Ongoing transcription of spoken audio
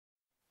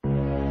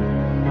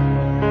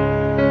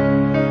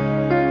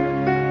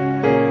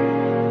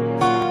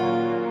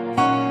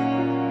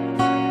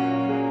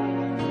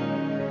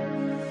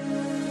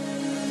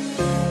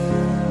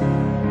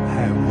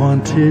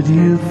wanted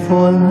you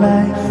for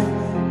life,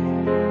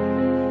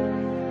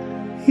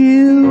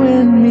 you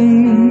and me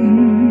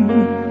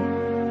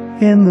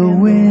in the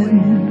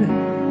wind.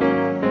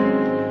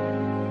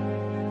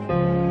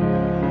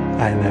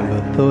 I never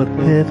thought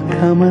there'd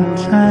come a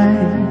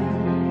time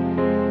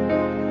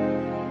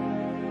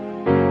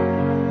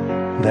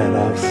that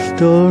our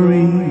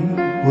story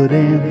would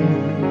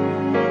end.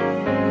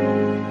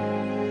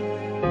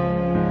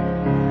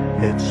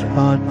 It's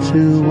hard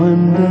to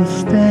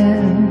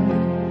understand,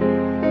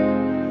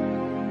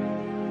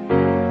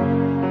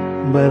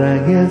 but I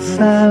guess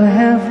I'll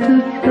have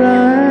to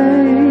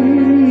try.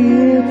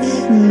 It's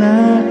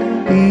not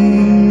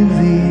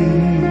easy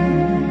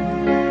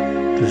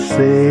to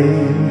say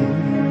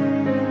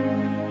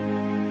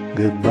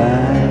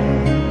goodbye.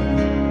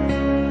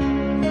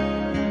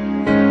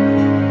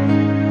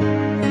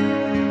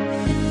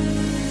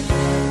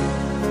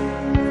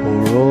 For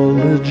all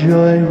the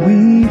joy we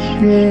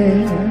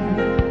shared,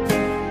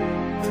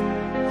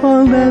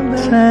 all that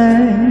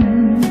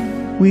time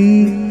we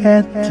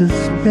had to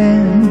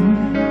spend.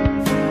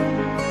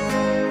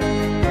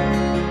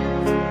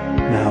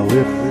 Now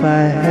if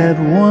I had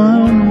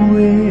one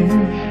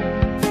wish,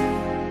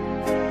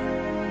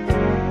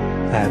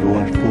 I'd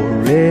want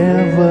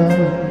forever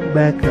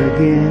back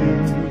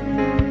again,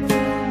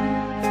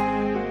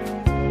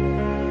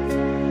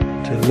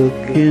 to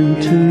look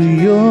into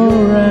your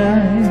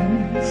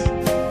eyes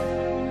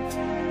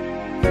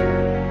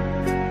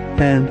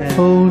and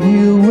hold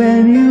you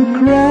when you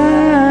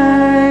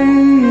cry.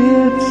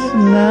 It's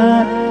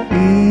not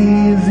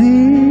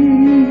easy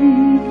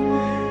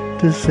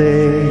to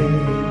say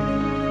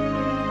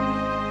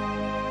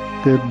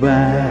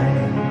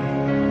goodbye.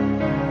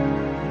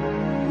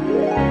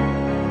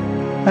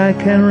 I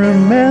can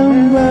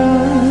remember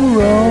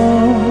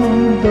all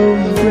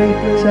those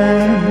great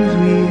times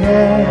we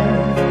had.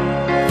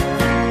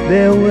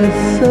 There were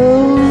so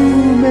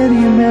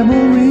many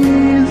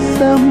memories,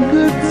 some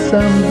good,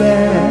 some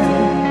bad.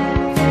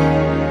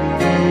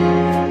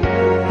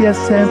 Yes,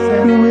 and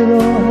through it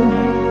all,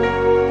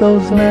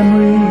 those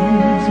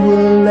memories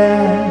will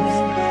last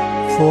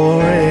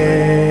forever.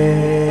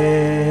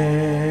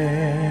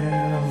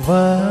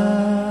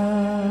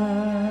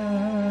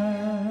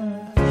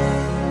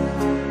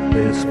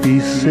 There's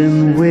peace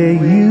in where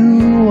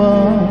you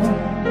are,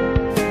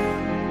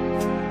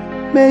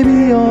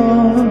 maybe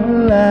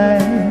all I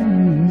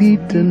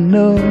need to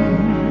know.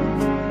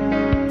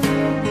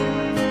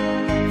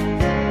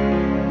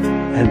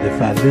 And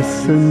if I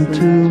listen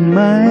to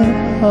my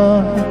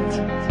heart,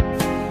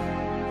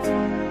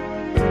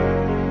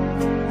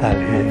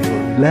 I'll hear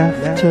your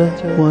laughter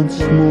once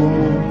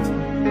more.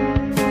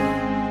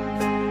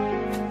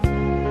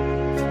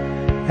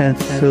 And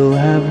so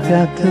I've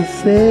got to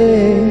say,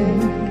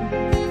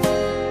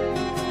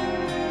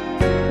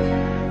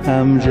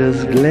 I'm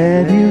just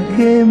glad you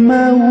came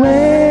my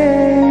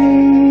way.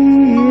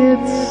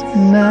 It's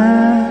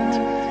not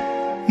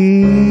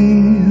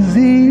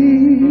easy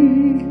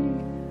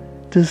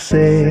to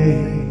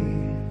say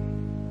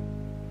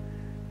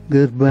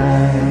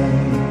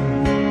goodbye.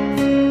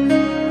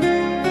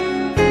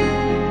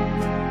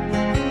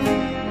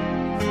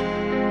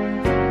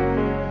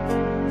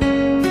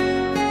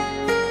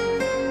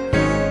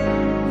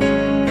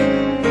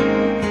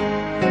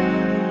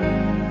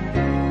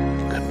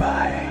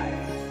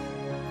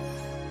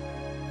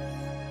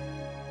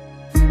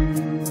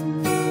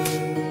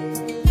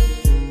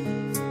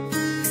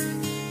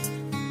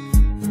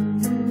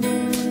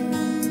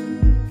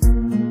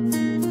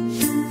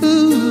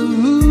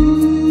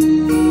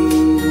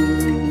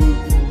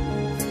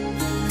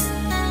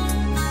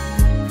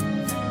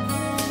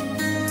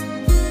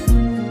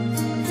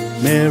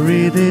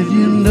 Mary, did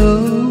you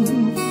know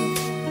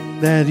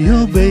that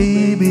your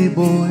baby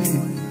boy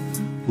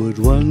would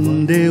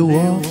one day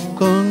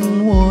walk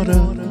on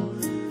water?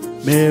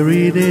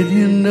 Mary, did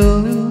you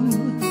know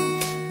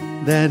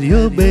that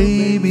your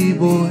baby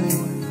boy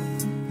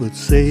would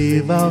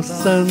save our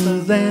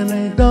sons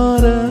and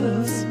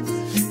daughters?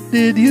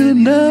 Did you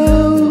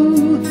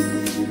know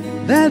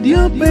that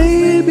your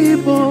baby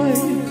boy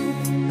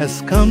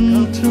has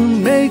come to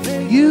make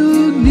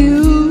you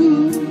new?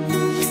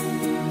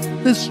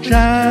 This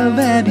child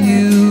that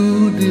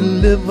you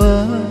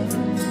deliver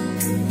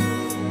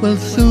will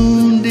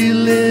soon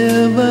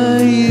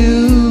deliver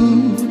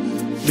you.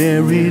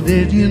 Mary,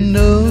 did you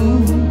know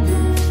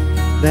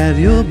that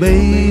your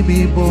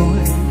baby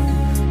boy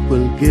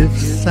will give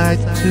sight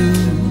to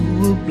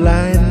a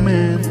blind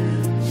man?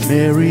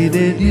 Mary,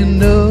 did you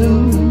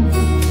know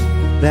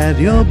that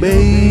your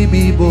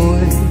baby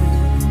boy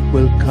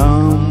will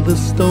calm the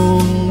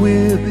storm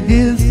with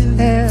his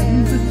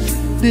hand?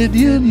 Did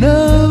you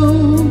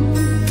know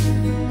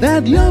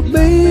that your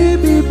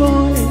baby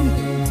boy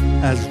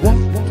has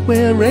walked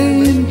where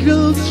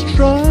angels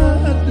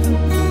trod?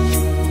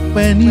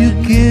 When you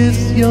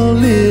kiss your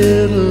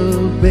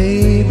little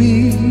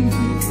baby,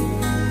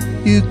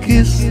 you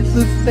kiss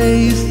the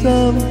face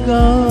of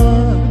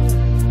God.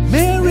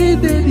 Mary,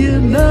 did you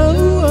know?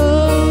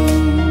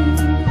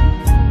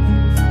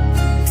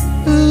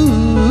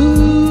 Ooh,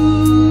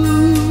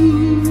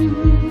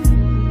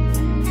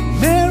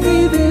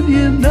 did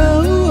you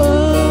know?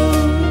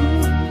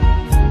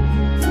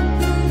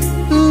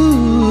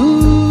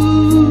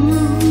 Ooh,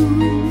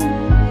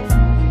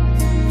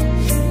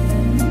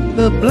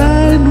 the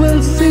blind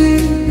will see,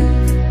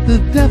 the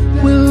deaf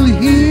will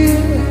hear,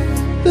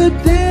 the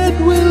dead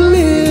will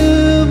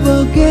live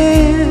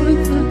again.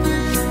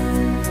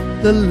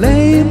 The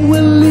lame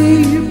will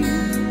leap,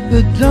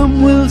 the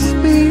dumb will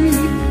speak,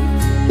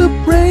 the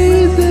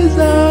praises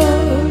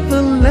of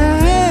the Lamb.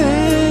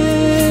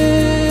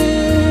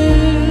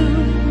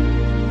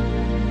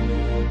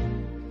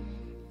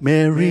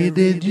 Mary,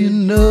 did you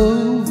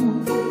know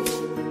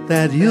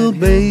that your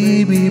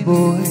baby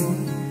boy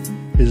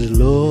is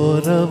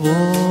Lord of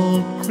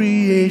all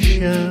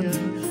creation?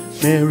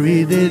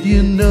 Mary, did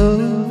you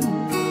know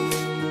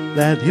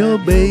that your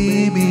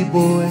baby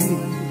boy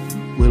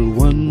will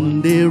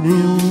one day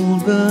rule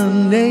the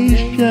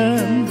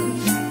nation?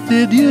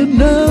 Did you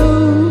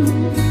know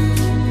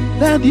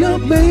that your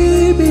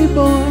baby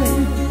boy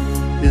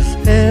is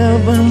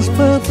heaven's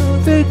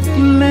perfect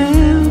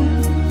lamb?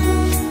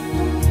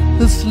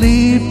 The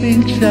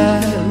sleeping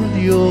child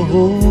you're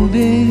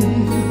holding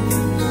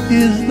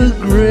is the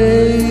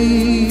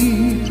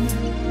great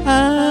I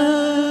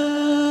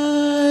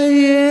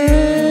am.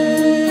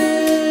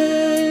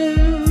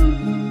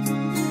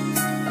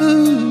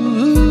 Ooh.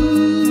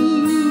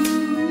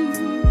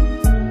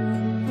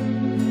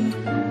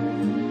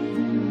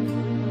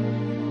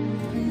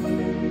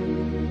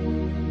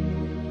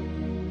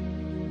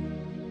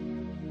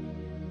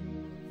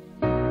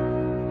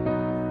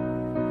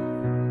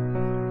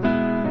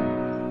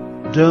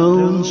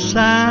 Don't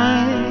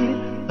sigh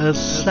a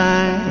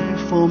sigh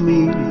for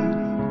me.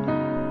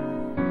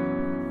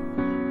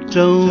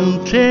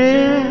 Don't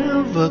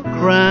ever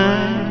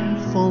cry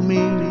for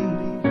me.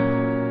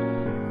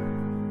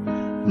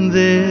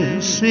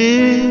 This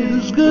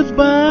is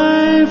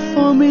goodbye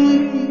for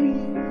me.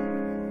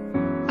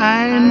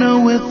 I know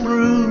we're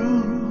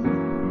through.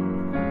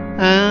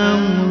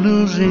 I'm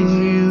losing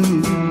you.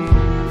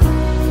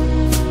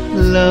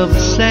 Love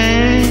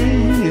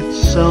sang its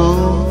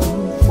song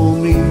for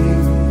me.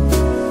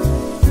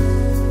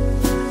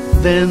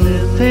 Then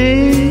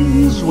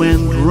things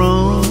went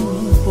wrong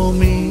for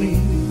me.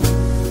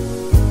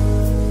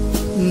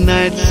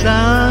 Nights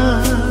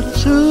are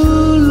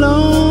too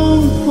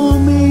long for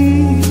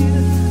me,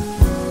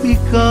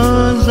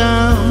 because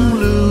I'm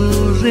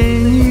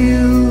losing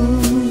you.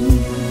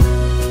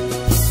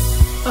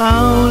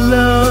 Our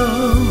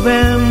love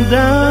and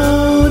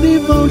our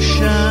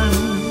devotion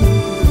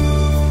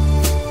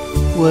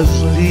was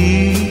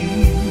deep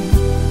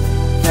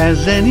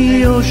as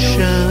any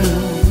ocean.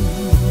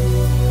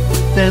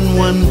 Then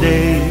one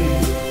day,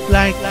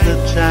 like the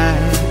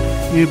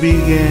tide, you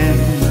began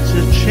to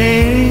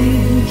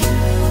change,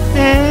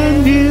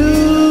 and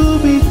you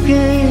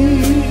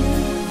became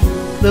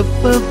the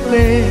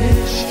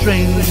perfect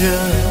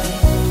stranger.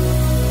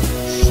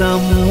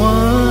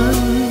 Someone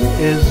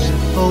is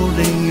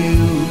holding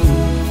you,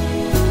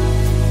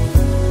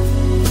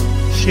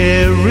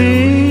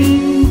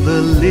 sharing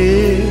the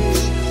lips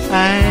I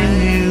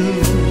knew.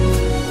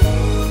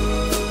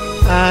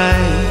 I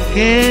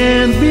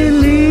can't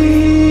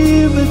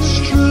believe it's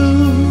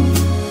true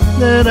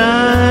that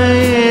I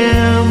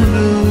am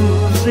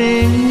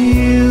losing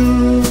you.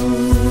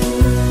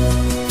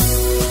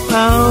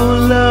 Our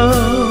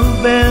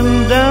love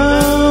and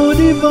our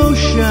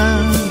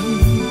devotion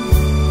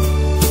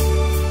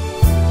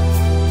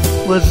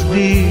was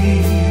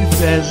deep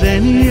as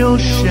any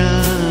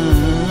ocean.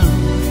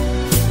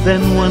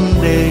 Then one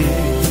day,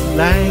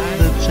 like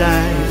the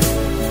tide,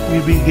 we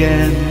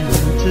began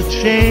to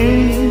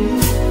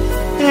change,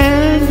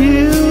 and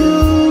you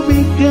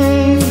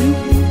became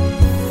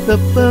the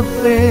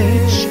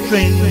perfect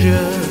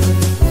stranger.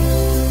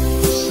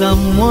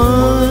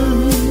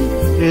 Someone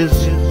is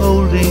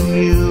holding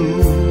you,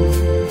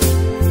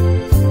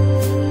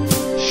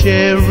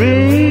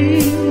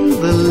 sharing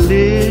the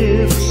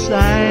lips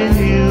I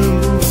knew.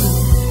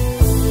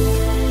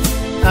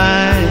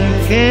 I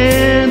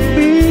can't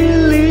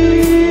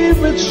believe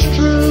it's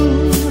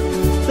true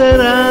that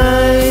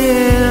I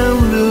am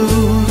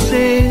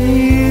losing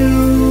you,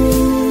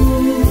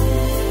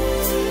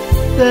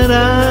 that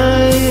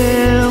I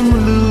am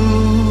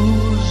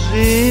losing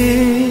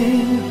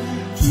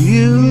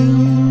you.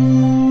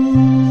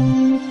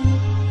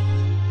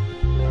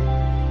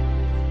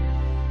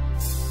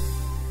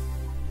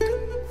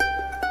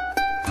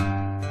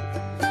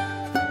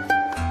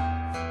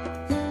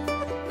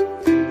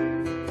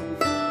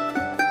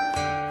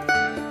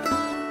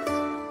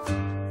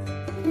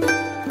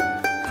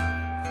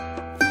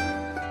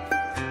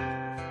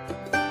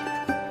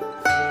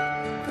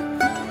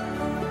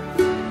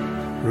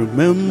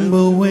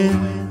 Remember when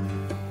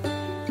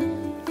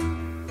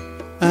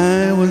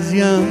I was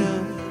young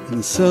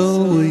and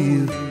so were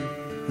you,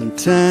 and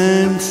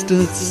time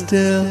stood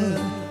still,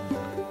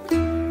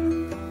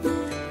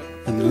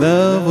 and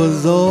love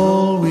was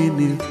all we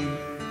knew.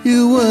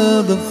 You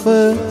were the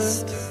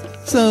first,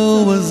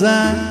 so was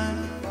I.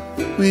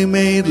 We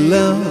made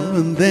love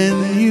and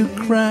then you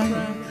cried.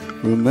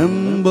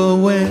 Remember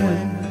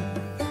when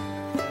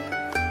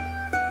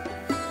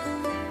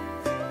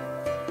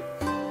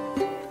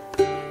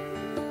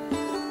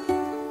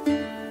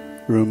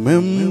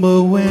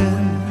Remember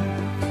when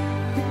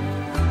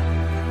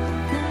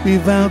we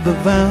vowed the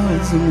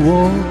vows and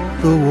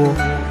walked the walk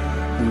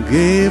and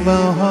gave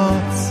our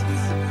hearts,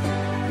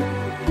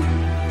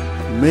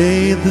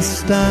 made the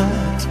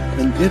start,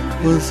 and it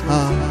was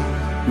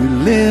hard. We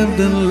lived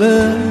and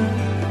learned,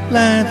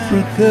 life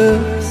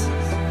recurs.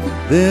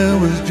 There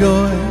was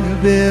joy,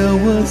 there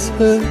was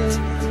hurt.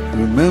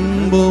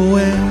 Remember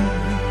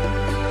when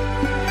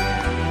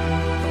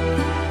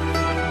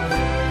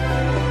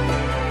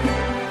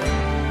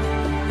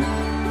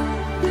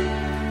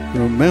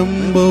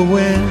remember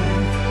when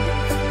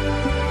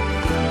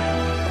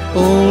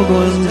old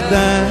ones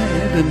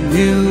died and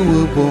you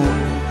were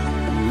born.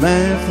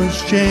 Life was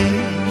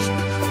changed,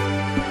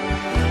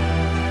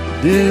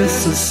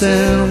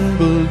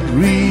 disassembled,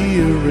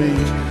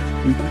 rearranged.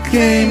 We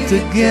came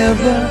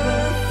together,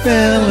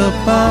 fell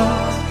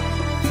apart,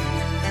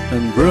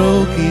 and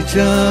broke each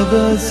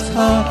other's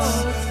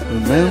hearts.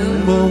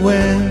 Remember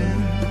when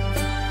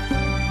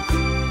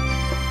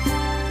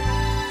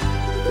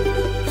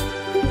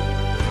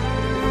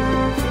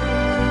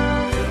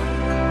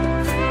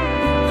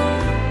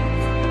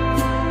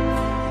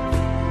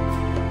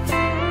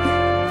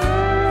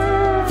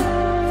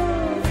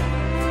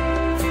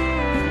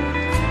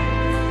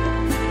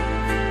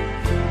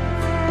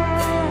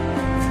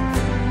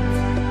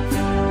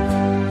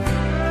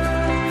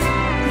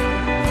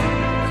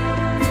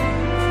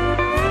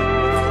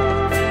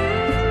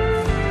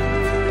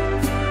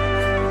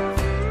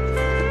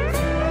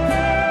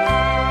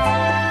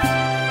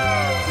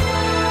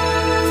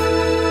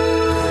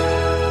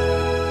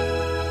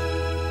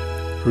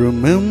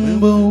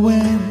remember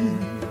when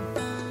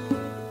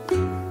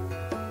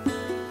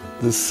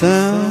the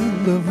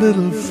sound of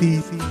little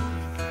feet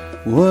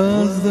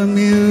was the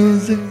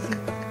music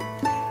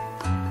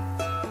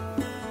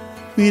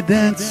we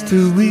danced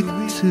to week,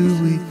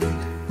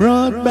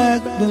 brought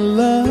back the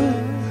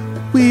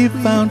love we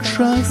found,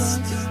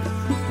 trust,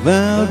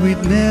 vowed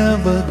we'd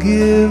never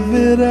give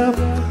it up.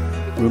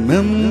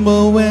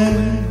 Remember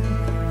when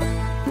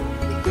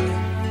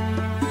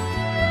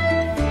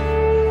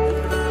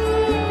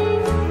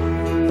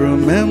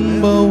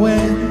remember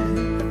when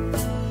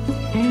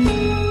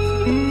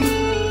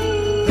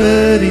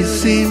 30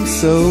 seemed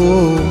so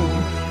old.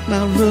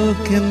 Now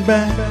looking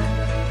back,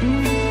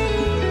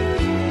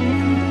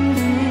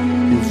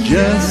 it's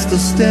just a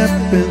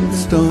stepping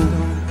stone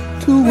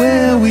to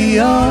where we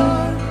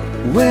are,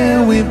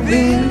 where we've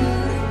been.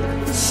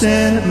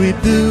 Said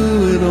we'd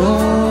do it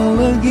all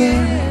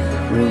again.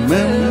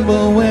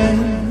 Remember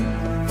when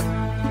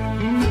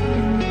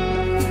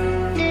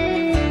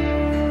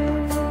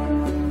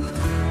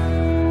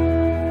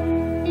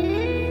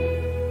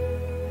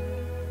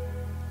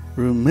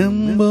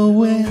remember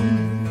when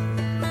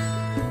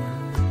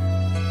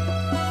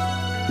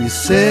we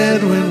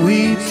said when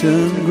we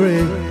turn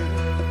gray,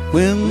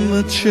 when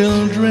the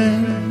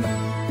children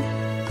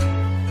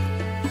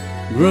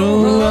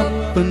grow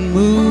up and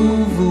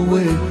move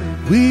away,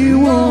 we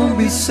won't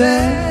be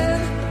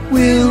sad,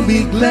 we'll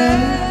be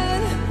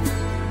glad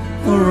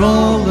for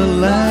all the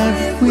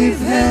life we've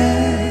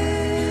had.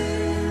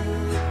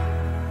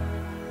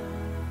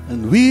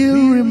 And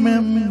we'll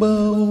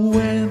remember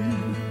when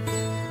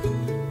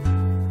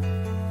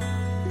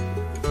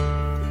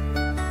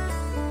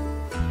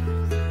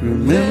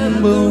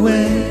remember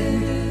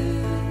when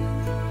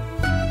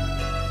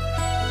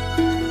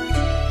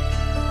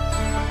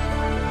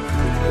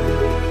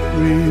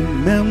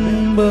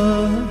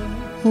remember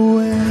when